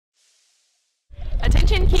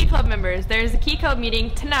Attention Key Club members, there is a Key Club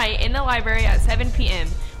meeting tonight in the library at 7 p.m.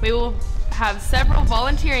 We will have several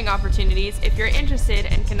volunteering opportunities. If you're interested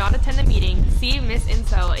and cannot attend the meeting, see Miss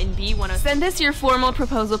Incel in B106. Send us your formal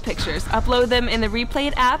proposal pictures, upload them in the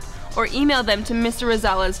Replayed app, or email them to Mr.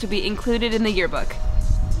 Rosales to be included in the yearbook.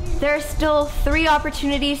 There are still 3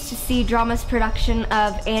 opportunities to see Drama's production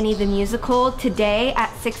of Annie the Musical, today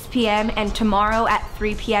at 6 p.m. and tomorrow at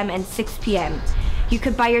 3 p.m. and 6 p.m. You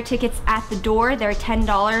could buy your tickets at the door. They're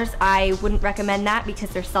 $10. I wouldn't recommend that because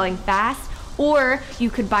they're selling fast. Or you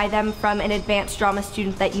could buy them from an advanced drama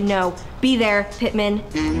student that you know. Be there, Pitman.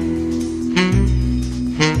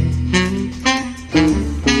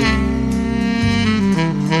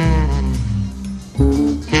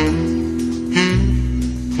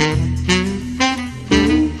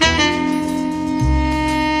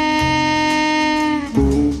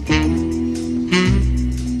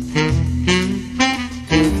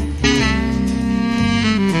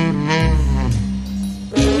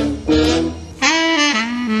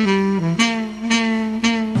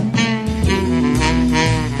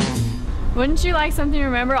 Wouldn't you like something to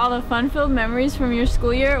remember all the fun-filled memories from your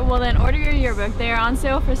school year? Well then, order your yearbook. They are on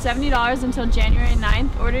sale for $70 until January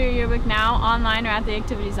 9th. Order your yearbook now, online, or at the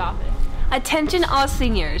activities office. Attention all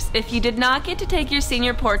seniors. If you did not get to take your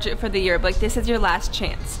senior portrait for the yearbook, this is your last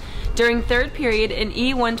chance. During 3rd period in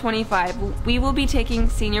E125, we will be taking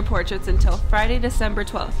senior portraits until Friday, December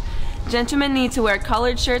 12th. Gentlemen need to wear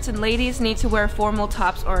colored shirts and ladies need to wear formal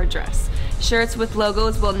tops or a dress. Shirts with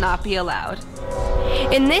logos will not be allowed.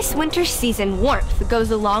 In this winter season, warmth goes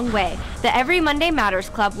a long way. The Every Monday Matters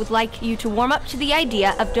Club would like you to warm up to the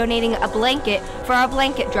idea of donating a blanket for our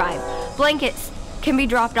blanket drive. Blankets can be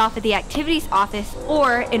dropped off at the activities office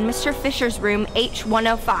or in Mr. Fisher's room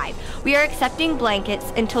H105. We are accepting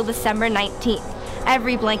blankets until December 19th.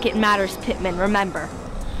 Every blanket matters, Pitman, remember.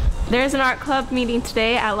 There's an art club meeting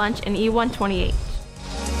today at lunch in E128.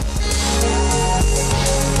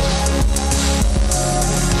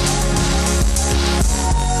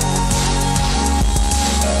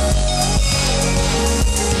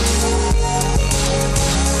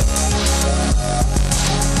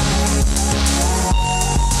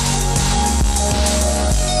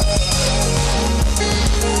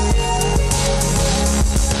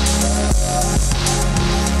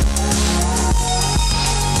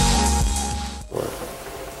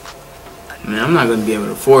 Man, I'm not going to be able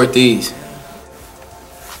to afford these.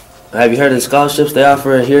 Have you heard of the scholarships they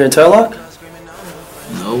offer here in Turlock?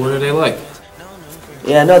 No, what are they like?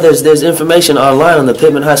 Yeah, no, there's information online on the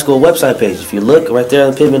Pitman High School website page. If you look right there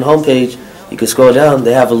on the Pitman homepage, you can scroll down.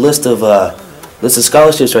 They have a list of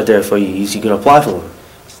scholarships right there for you. You can apply for them.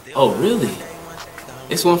 Oh, really?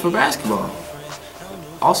 It's one for basketball.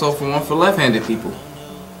 Also for one for left-handed people.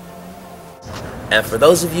 And for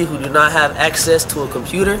those of you who do not have access to a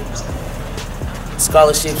computer,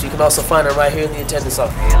 scholarships, you can also find them right here in the attendance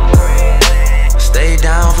office. Stay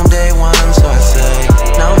down from day one, so I say,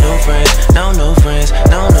 no new friends, no new friends,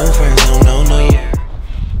 no new friends, no year.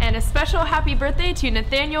 And a special happy birthday to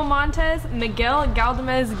Nathaniel Montez, Miguel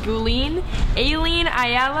Galdamez Gulin, Aileen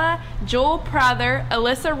Ayala, Joel Prather,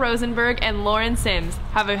 Alyssa Rosenberg, and Lauren Sims.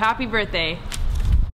 Have a happy birthday.